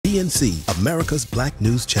PNC, America's Black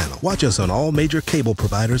News Channel. Watch us on all major cable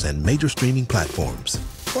providers and major streaming platforms.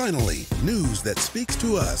 Finally, news that speaks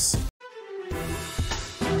to us.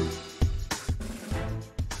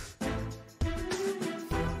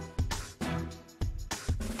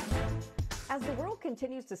 As the world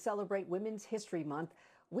continues to celebrate Women's History Month,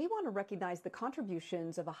 we want to recognize the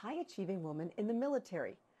contributions of a high-achieving woman in the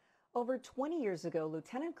military. Over 20 years ago,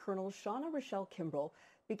 Lieutenant Colonel Shawna Rochell Kimbrell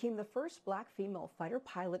became the first Black female fighter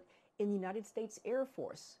pilot in the United States Air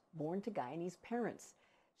Force, born to Guyanese parents.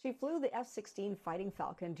 She flew the F-16 Fighting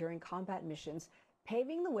Falcon during combat missions,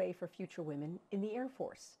 paving the way for future women in the Air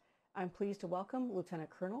Force. I'm pleased to welcome Lieutenant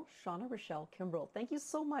Colonel Shawna Rochell Kimbrell. Thank you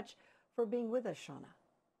so much for being with us, Shawna.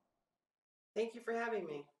 Thank you for having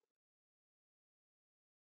me.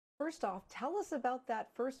 First off, tell us about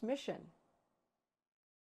that first mission.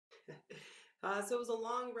 So it was a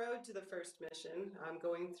long road to the first mission,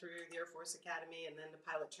 going through the Air Force Academy and then to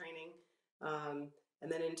pilot training,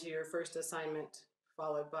 and then into your first assignment,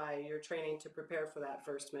 followed by your training to prepare for that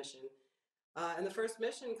first mission. And the first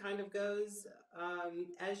mission kind of goes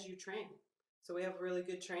as you train. So we have really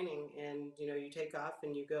good training, and you take off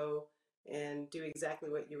and you go and do exactly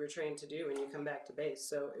what you were trained to do, and you come back to base.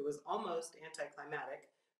 So it was almost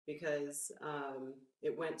anticlimactic because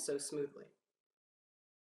it went so smoothly.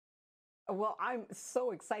 Well, I'm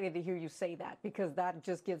so excited to hear you say that, because that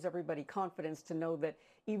just gives everybody confidence to know that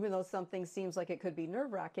even though something seems like it could be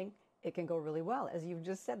nerve-wracking, it can go really well. As you've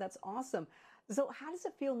just said, that's awesome. So how does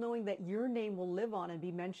it feel knowing that your name will live on and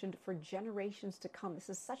be mentioned for generations to come? This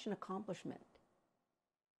is such an accomplishment.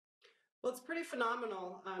 Well, it's pretty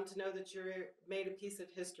phenomenal to know that you're made a piece of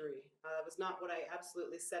history. That was not what I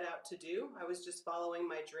absolutely set out to do. I was just following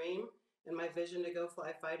my dream and my vision to go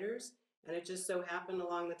fly fighters. And it just so happened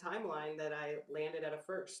along the timeline that I landed at a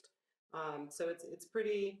first. So it's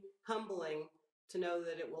pretty humbling to know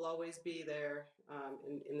that it will always be there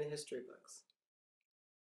in the history books.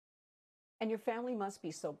 And your family must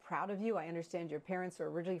be so proud of you. I understand your parents are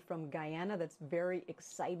originally from Guyana. That's very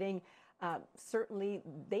exciting. Certainly,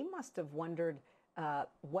 they must have wondered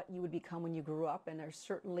what you would become when you grew up, and they're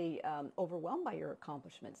certainly overwhelmed by your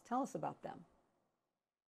accomplishments. Tell us about them.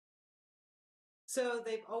 So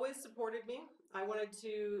they've always supported me. I wanted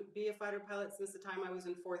to be a fighter pilot since the time I was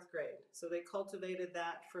in 4th grade. So they cultivated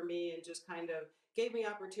that for me and just kind of gave me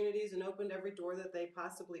opportunities and opened every door that they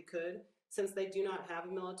possibly could. Since they do not have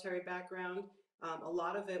a military background, a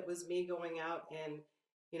lot of it was me going out and,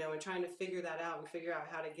 and trying to figure that out and figure out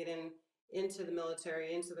how to get into the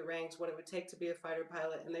military, into the ranks, what it would take to be a fighter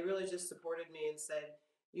pilot. And they really just supported me and said,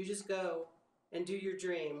 you just go and do your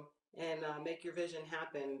dream and make your vision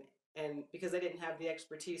happen. And because they didn't have the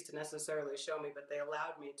expertise to necessarily show me, but they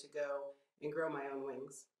allowed me to go and grow my own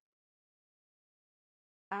wings.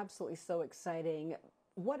 Absolutely so exciting.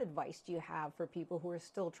 What advice do you have for people who are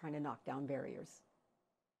still trying to knock down barriers?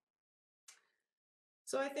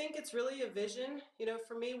 So I think it's really a vision.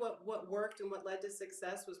 For me, what worked and what led to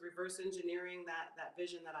success was reverse engineering that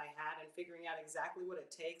vision that I had and figuring out exactly what it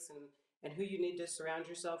takes and who you need to surround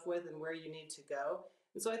yourself with and where you need to go.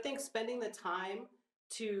 And so I think spending the time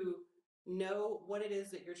to know what it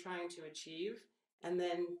is that you're trying to achieve and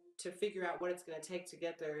then to figure out what it's going to take to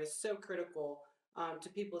get there is so critical to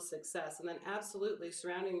people's success. And then absolutely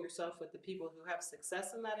surrounding yourself with the people who have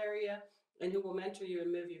success in that area and who will mentor you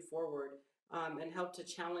and move you forward and help to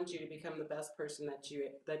challenge you to become the best person that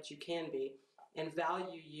you can be and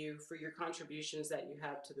value you for your contributions that you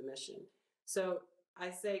have to the mission. So I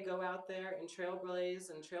say go out there and trailblaze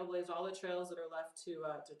all the trails that are left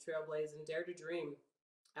to trailblaze and dare to dream.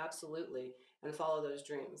 Absolutely. And follow those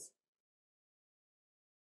dreams.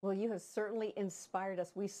 Well, you have certainly inspired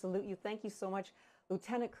us. We salute you. Thank you so much,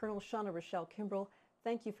 Lieutenant Colonel Shawna Rochell Kimbrell.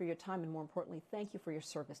 Thank you for your time, and more importantly, thank you for your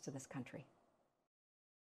service to this country.